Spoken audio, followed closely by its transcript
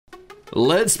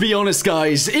Let's be honest,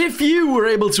 guys, if you were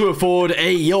able to afford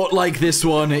a yacht like this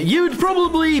one, you'd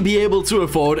probably be able to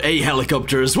afford a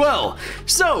helicopter as well.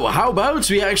 So, how about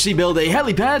we actually build a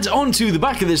helipad onto the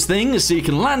back of this thing so you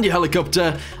can land your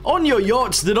helicopter on your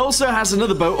yacht that also has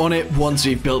another boat on it once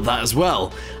we've built that as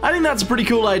well. I think that's a pretty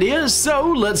cool idea,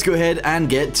 so let's go ahead and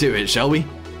get to it, shall we?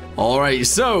 Alright,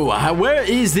 so where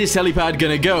is this helipad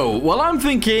gonna go? Well, I'm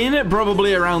thinking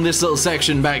probably around this little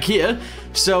section back here.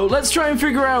 So let's try and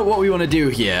figure out what we want to do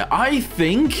here. I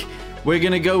think we're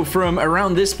gonna go from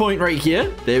around this point right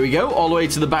here. There we go, all the way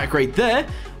to the back right there.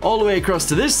 All the way across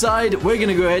to this side. We're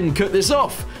gonna go ahead and cut this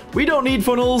off. We don't need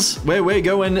funnels where we're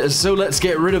going, so let's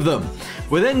get rid of them.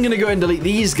 We're then gonna go ahead and delete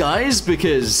these guys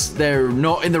because they're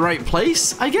not in the right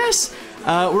place, I guess.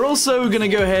 We're also gonna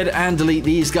go ahead and delete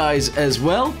these guys as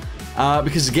well.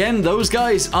 Because again, those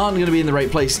guys aren't going to be in the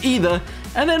right place either.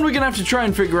 And then we're going to have to try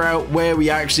and figure out where we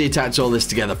actually attach all this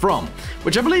together from,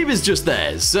 which I believe is just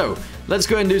theirs. So let's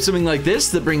go ahead and do something like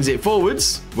this that brings it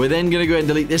forwards. We're then going to go ahead and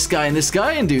delete this guy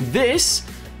and do this.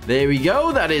 There we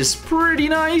go. That is pretty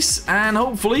nice. And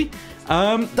hopefully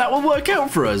that will work out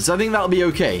for us. I think that'll be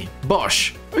okay.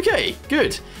 Bosh. Okay,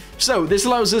 good. So this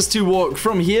allows us to walk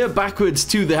from here backwards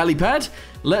to the helipad.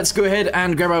 Let's go ahead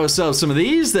and grab ourselves some of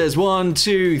these. There's 1,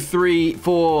 2, 3,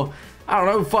 4, I don't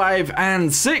know, 5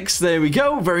 and 6. There we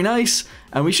go. Very nice.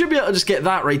 And we should be able to just get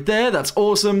that right there. That's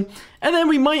awesome. And then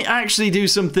we might actually do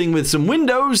something with some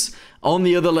windows on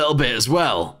the other little bit as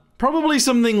well. Probably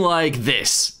something like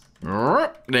this.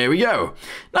 There we go.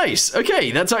 Nice.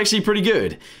 Okay, that's actually pretty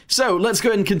good. So let's go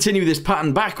ahead and continue this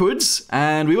pattern backwards.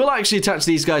 And we will actually attach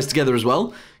these guys together as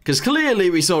well, because clearly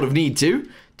we sort of need to.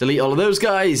 Delete all of those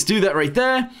guys, do that right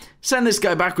there, send this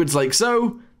guy backwards like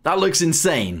so. That looks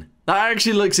insane. That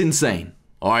actually looks insane.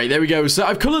 Alright, there we go. So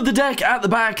I've colored the deck at the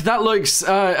back. That looks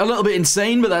a little bit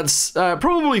insane, but that's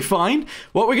probably fine.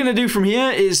 What we're going to do from here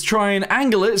is try and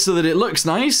angle it so that it looks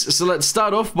nice. So let's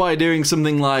start off by doing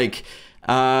something like,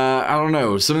 I don't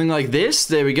know, something like this.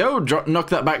 There we go. Knock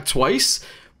that back twice.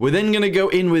 We're then going to go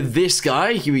in with this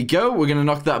guy. Here we go. We're going to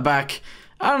knock that back,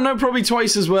 I don't know, probably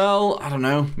twice as well. I don't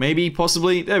know, maybe,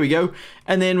 possibly. There we go.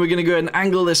 And then we're going to go ahead and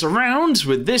angle this around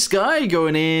with this guy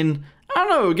going in, I don't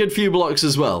know, a good few blocks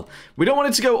as well. We don't want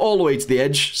it to go all the way to the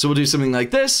edge, so we'll do something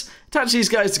like this. Attach these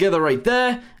guys together right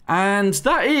there. And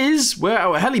that is where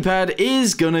our helipad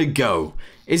is going to go.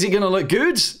 Is it going to look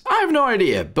good? I have no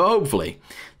idea, but hopefully.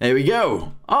 There we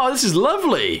go. Oh, this is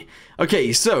lovely.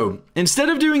 Okay, so instead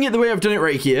of doing it the way I've done it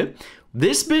right here,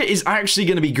 this bit is actually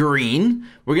going to be green.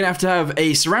 We're going to have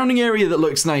a surrounding area that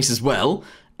looks nice as well.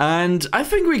 And I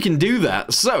think we can do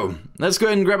that. So let's go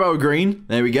ahead and grab our green.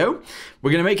 There we go.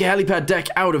 We're going to make a helipad deck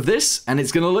out of this, and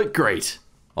it's going to look great.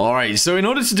 Alright, so in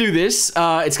order to do this,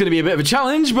 it's going to be a bit of a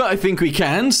challenge, but I think we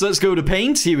can. So let's go to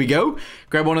paint. Here we go.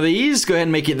 Grab one of these. Go ahead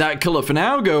and make it that color for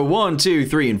now. Go 1, 2,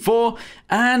 3, and 4.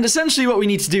 And essentially what we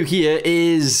need to do here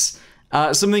is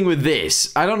something with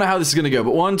this. I don't know how this is going to go,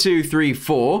 but 1, 2, 3,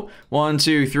 4. 1,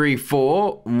 2, 3,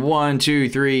 4. 1, 2,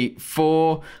 3,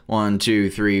 4. 1, 2,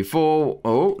 3, 4.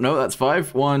 Oh, no, that's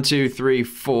 5. 1, 2, 3,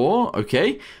 4.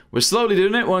 Okay. We're slowly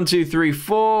doing it. 1, 2, 3,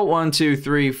 4. 1, 2,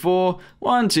 3, 4.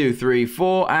 1, 2, 3,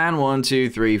 4. And 1, 2,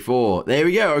 3, 4. There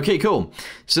we go. Okay, cool.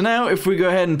 So now if we go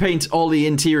ahead and paint all the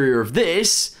interior of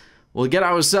this, we'll get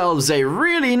ourselves a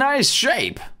really nice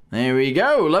shape. There we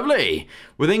go, lovely.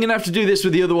 We're then going to have to do this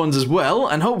with the other ones as well,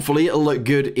 and hopefully it'll look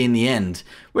good in the end.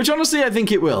 Which honestly I think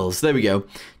it will, so there we go.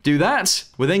 Do that.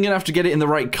 We're then going to have to get it in the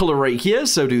right color right here,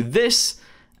 so do this,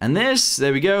 and this,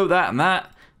 there we go, that and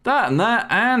that, that and that,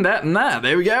 and that and that,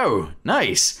 there we go.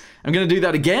 Nice. I'm going to do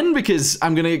that again because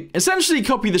I'm going to essentially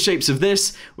copy the shapes of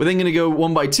this. We're then going to go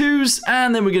 1 by 2s,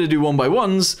 and then we're going to do 1 by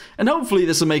 1s, and hopefully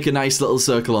this will make a nice little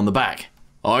circle on the back.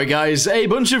 Alright guys, a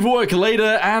bunch of work later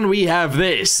and we have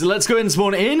this. Let's go ahead and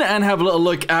spawn in and have a little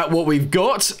look at what we've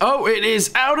got. Oh, it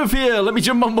is out of here. Let me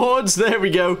jump on boards. There we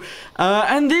go.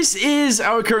 And this is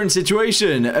our current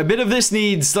situation. A bit of this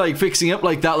needs like fixing up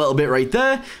like that little bit right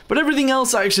there, but everything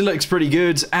else actually looks pretty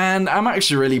good and I'm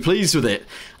actually really pleased with it.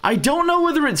 I don't know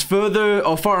whether it's further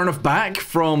or far enough back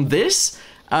from this,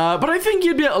 but I think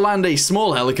you'd be able to land a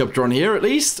small helicopter on here at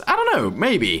least. I don't know,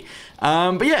 maybe.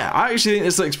 But yeah, I actually think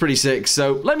this looks pretty sick,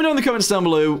 so let me know in the comments down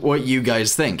below what you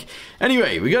guys think.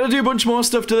 Anyway, we gotta do a bunch more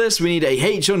stuff to this. We need a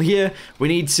H on here, we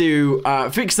need to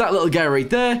fix that little guy right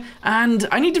there, and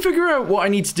I need to figure out what I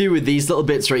need to do with these little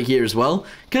bits right here as well,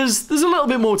 because there's a little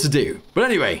bit more to do. But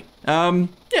anyway,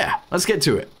 yeah, let's get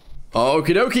to it.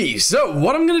 Okie dokie, so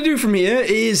what I'm gonna do from here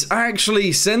is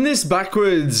actually send this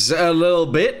backwards a little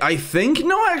bit, I think.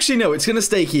 No, actually, no, it's gonna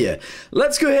stay here.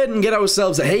 Let's go ahead and get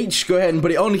ourselves a H, go ahead and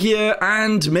put it on here,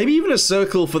 and maybe even a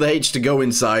circle for the H to go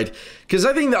inside, because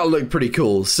I think that'll look pretty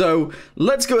cool. So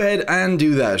let's go ahead and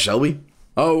do that, shall we?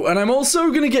 Oh, and I'm also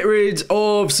going to get rid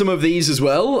of some of these as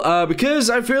well, because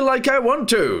I feel like I want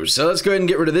to. So let's go ahead and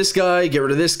get rid of this guy, get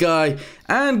rid of this guy,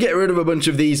 and get rid of a bunch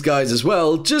of these guys as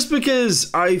well, just because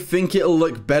I think it'll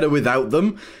look better without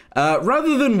them,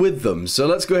 rather than with them. So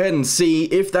let's go ahead and see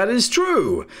if that is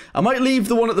true. I might leave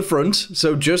the one at the front,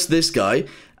 so just this guy,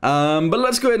 but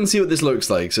let's go ahead and see what this looks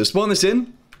like. So spawn this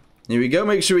in. Here we go,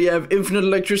 make sure we have infinite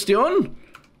electricity on.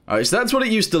 Alright, so that's what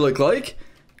it used to look like.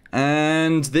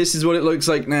 And this is what it looks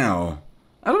like now.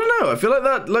 I don't know, I feel like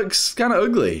that looks kind of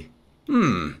ugly.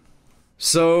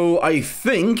 So I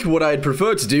think what I'd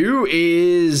prefer to do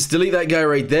is delete that guy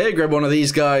right there, grab one of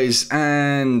these guys,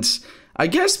 and I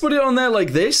guess put it on there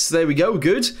like this. There we go,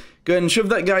 good. Go ahead and shove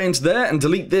that guy into there and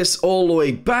delete this all the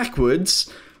way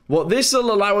backwards. What this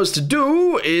will allow us to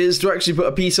do is to actually put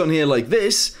a piece on here like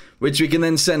this, which we can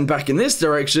then send back in this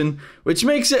direction, which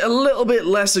makes it a little bit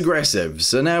less aggressive.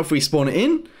 So now if we spawn it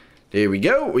in, here we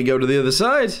go to the other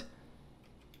side.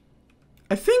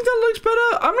 I think that looks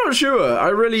better. I'm not sure. I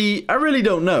really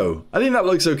don't know. I think that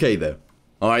looks okay though.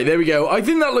 Alright, there we go. I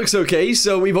think that looks okay.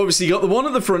 So we've obviously got the one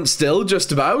at the front still,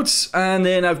 just about. And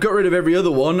then I've got rid of every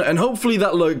other one, and hopefully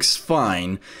that looks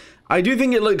fine. I do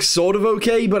think it looks sort of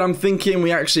okay, but I'm thinking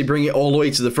we actually bring it all the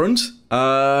way to the front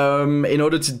in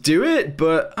order to do it,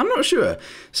 but I'm not sure.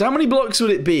 So how many blocks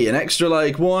would it be? An extra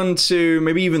like 1, 2,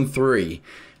 maybe even 3.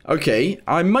 Okay,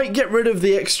 I might get rid of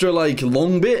the extra, like,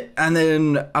 long bit, and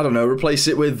then, I don't know, replace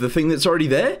it with the thing that's already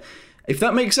there, if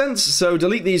that makes sense. So,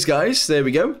 delete these guys, there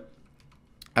we go.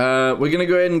 We're gonna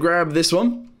go ahead and grab this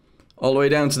one, all the way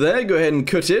down to there, go ahead and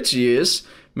cut it, yes.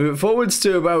 Move it forwards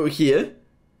to about here.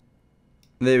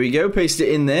 There we go, paste it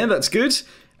in there, that's good.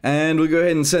 And we'll go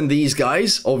ahead and send these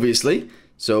guys, obviously.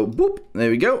 So, boop, there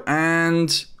we go, and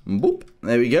boop,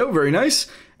 there we go, very nice.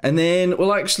 And then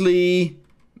we'll actually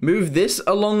move this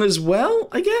along as well,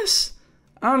 I guess?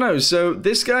 I don't know, so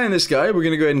this guy and this guy, we're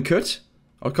going to go ahead and cut.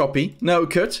 Or copy. No,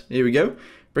 cut. Here we go.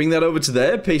 Bring that over to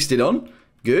there, paste it on.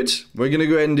 Good. We're going to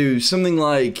go ahead and do something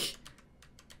like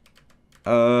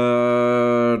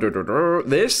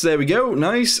this. There we go.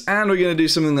 Nice. And we're going to do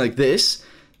something like this.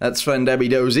 That's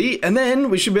fandabby-dozy. And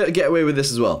then we should be able to get away with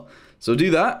this as well. So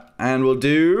do that, and we'll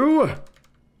do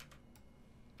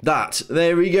that.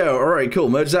 There we go. Alright, cool.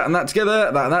 Merge that and that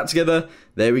together, that and that together.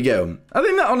 There we go. I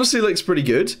think that honestly looks pretty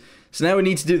good. So now we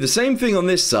need to do the same thing on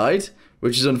this side,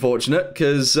 which is unfortunate,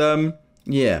 because,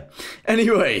 yeah.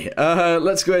 Anyway,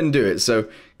 let's go ahead and do it. So,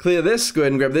 clear this, go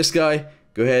ahead and grab this guy,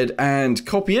 go ahead and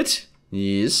copy it.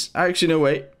 Yes. Actually, no,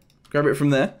 wait. Grab it from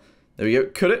there. There we go.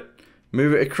 Cut it.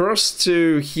 Move it across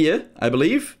to here, I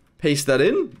believe. Paste that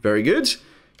in. Very good.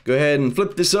 Go ahead and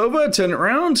flip this over, turn it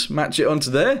around, match it onto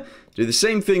there. Do the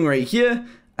same thing right here,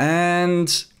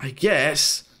 and I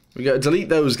guess we got to delete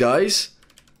those guys,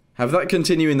 have that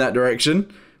continue in that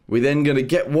direction. We're then going to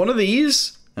get one of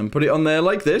these and put it on there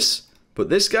like this. Put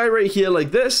this guy right here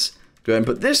like this. Go ahead and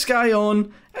put this guy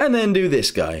on, and then do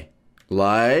this guy.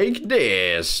 Like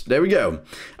this. There we go.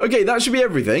 Okay, that should be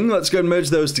everything. Let's go and merge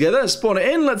those together. Spawn it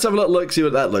in. Let's have a little look, see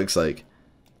what that looks like.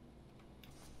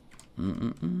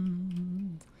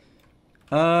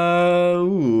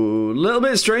 Ooh, a little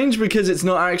bit strange because it's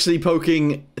not actually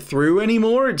poking through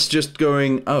anymore. It's just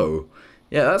going, oh,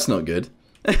 yeah, that's not good.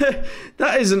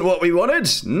 That isn't what we wanted.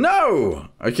 No.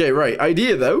 Okay, right.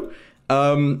 Idea though.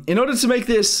 In order to make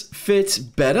this fit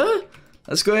better,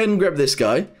 let's go ahead and grab this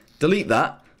guy, delete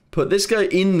that, put this guy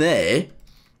in there,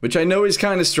 which I know is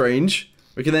kind of strange.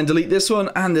 We can then delete this one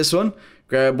and this one.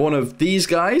 Grab one of these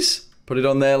guys, put it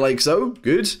on there like so.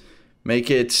 Good.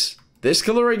 Make it this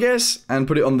color, I guess, and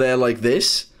put it on there like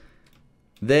this.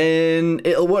 Then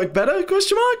it'll work better,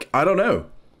 question mark? I don't know.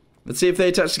 Let's see if they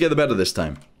attach together better this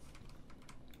time.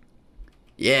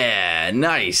 Yeah,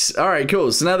 nice. Alright,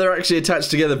 cool. So now they're actually attached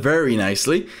together very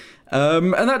nicely.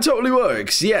 And that totally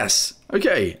works, yes.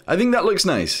 Okay, I think that looks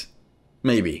nice.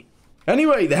 Maybe.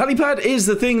 Anyway, the helipad is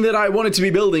the thing that I wanted to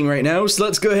be building right now, so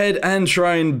let's go ahead and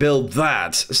try and build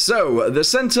that. So, the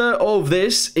center of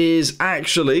this is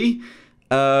actually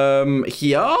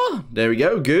here. There we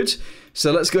go, good.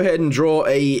 So let's go ahead and draw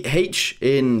a H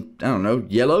in, I don't know,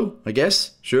 yellow, I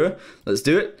guess. Sure, let's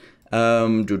do it.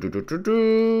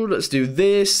 Let's do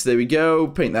this. There we go.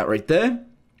 Paint that right there.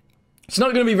 It's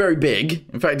not going to be very big.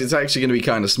 In fact, it's actually going to be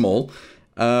kind of small.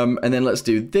 And then let's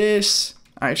do this.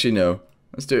 Actually, no.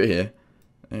 Let's do it here.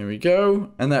 There we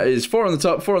go. And that is 4 on the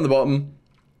top, 4 on the bottom.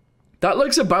 That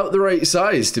looks about the right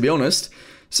size, to be honest.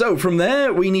 So from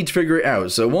there, we need to figure it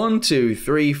out. So 1, 2,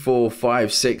 3, 4,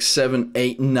 5, 6, 7,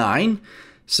 8, 9.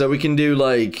 So we can do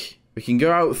like, we can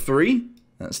go out 3.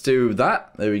 Let's do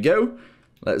that. There we go.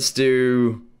 Let's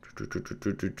do...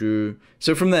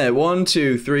 So from there, 1,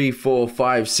 2, 3, 4,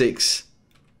 5, 6.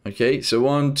 Okay, so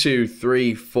 1, 2,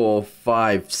 3, 4,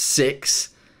 5, 6.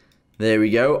 There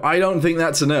we go. I don't think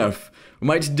that's enough. We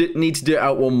might need to do it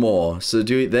out one more. So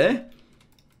do it there.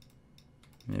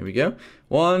 There we go.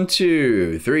 1,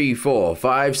 2, 3, 4,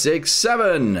 5, 6,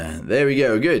 7. There we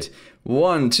go. Good.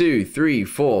 1, 2, 3,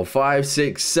 4, 5,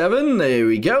 6, 7. There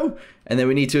we go. And then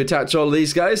we need to attach all of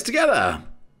these guys together.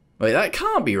 Wait, that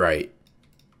can't be right.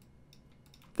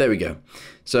 There we go.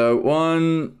 So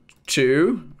 1,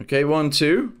 2. Okay, 1,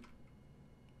 2.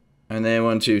 And then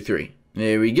 1, 2, 3.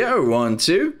 There we go. 1,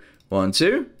 2. 1,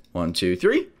 2. 1, 2,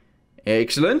 3.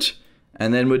 Excellent.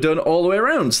 And then we're done all the way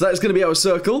around. So that's going to be our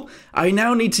circle. I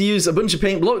now need to use a bunch of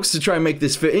paint blocks to try and make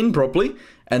this fit in properly.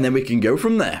 And then we can go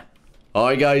from there.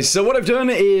 Alright guys, so what I've done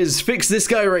is fix this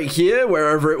guy right here,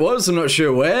 wherever it was, I'm not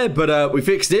sure where, but we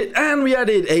fixed it, and we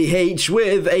added a H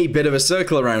with a bit of a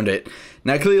circle around it.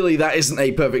 Now clearly that isn't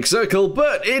a perfect circle,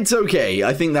 but it's okay,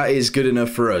 I think that is good enough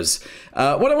for us.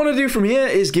 What I want to do from here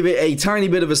is give it a tiny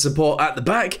bit of a support at the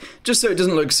back, just so it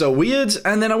doesn't look so weird,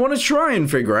 and then I want to try and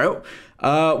figure out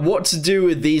what to do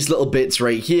with these little bits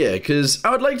right here, because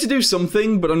I would like to do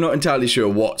something, but I'm not entirely sure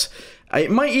what. It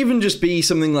might even just be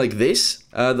something like this,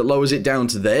 that lowers it down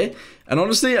to there. And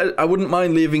honestly, I wouldn't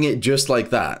mind leaving it just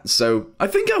like that. So I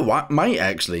think I might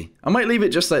actually. I might leave it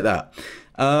just like that.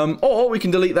 Or we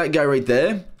can delete that guy right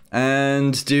there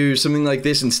and do something like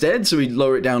this instead. So we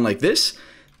lower it down like this.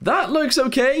 That looks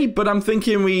okay, but I'm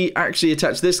thinking we actually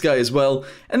attach this guy as well.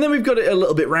 And then we've got it a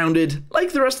little bit rounded,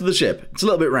 like the rest of the ship. It's a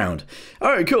little bit round.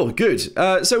 All right, cool, good.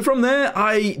 So from there,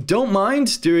 I don't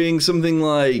mind doing something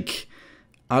like...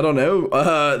 I don't know,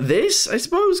 this, I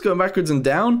suppose, going backwards and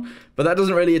down, but that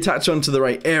doesn't really attach onto the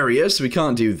right area, so we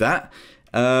can't do that.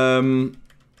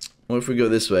 What if we go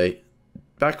this way?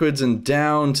 Backwards and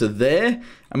down to there.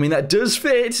 I mean, that does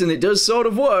fit, and it does sort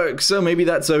of work, so maybe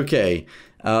that's okay.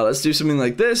 Let's do something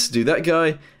like this, do that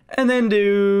guy, and then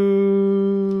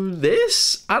do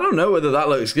this? I don't know whether that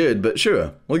looks good, but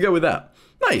sure, we'll go with that.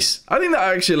 Nice, I think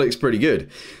that actually looks pretty good.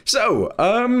 So,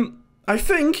 I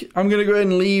think I'm going to go ahead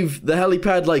and leave the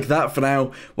helipad like that for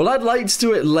now. We'll add lights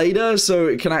to it later so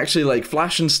it can actually like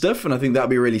flash and stuff, and I think that'd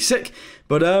be really sick.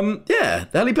 But yeah,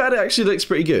 the helipad actually looks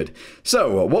pretty good.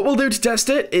 So what we'll do to test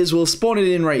it is we'll spawn it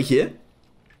in right here.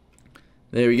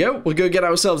 There we go. We'll go get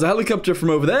ourselves a helicopter from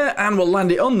over there and we'll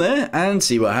land it on there and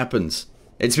see what happens.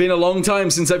 It's been a long time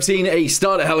since I've seen a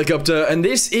starter helicopter, and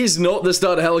this is not the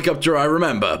starter helicopter I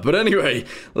remember. But anyway,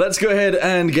 let's go ahead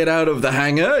and get out of the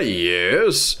hangar.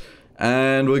 Yes.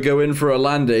 And we'll go in for a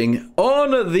landing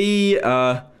on the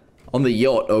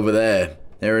yacht over there.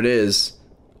 There it is.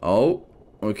 Oh,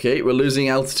 okay, we're losing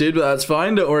altitude, but that's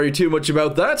fine. Don't worry too much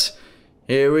about that.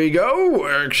 Here we go.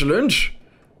 Excellent.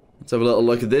 Let's have a little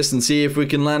look at this and see if we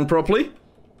can land properly.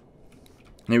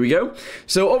 Here we go.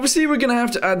 So obviously we're going to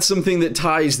have to add something that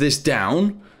ties this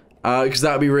down, because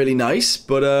that would be really nice.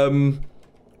 But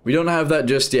we don't have that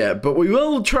just yet. But we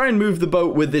will try and move the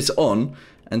boat with this on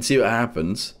and see what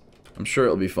happens. I'm sure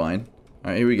it'll be fine.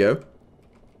 Alright, here we go.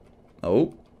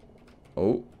 Oh.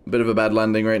 Oh. Bit of a bad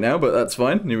landing right now, but that's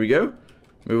fine. Here we go.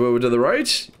 Move over to the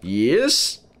right.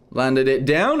 Yes. Landed it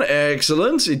down.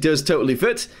 Excellent. It does totally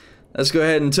fit. Let's go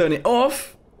ahead and turn it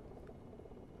off.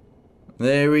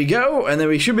 There we go. And then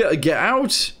we should be able to get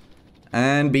out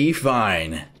and be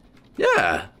fine.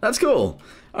 Yeah, that's cool.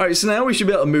 Alright, so now we should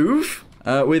be able to move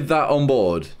with that on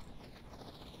board.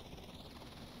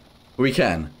 We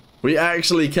can. We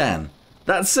actually can.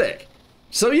 That's sick.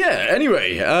 So yeah,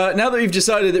 anyway, now that we've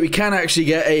decided that we can actually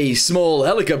get a small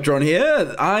helicopter on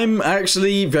here, I'm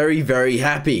actually very, very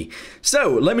happy.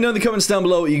 So, let me know in the comments down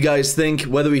below what you guys think,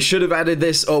 whether we should have added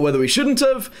this or whether we shouldn't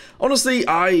have. Honestly,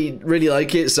 I really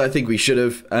like it, so I think we should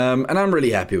have, and I'm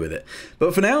really happy with it.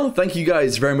 But for now, thank you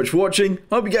guys very much for watching,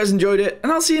 hope you guys enjoyed it,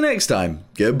 and I'll see you next time.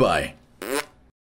 Goodbye.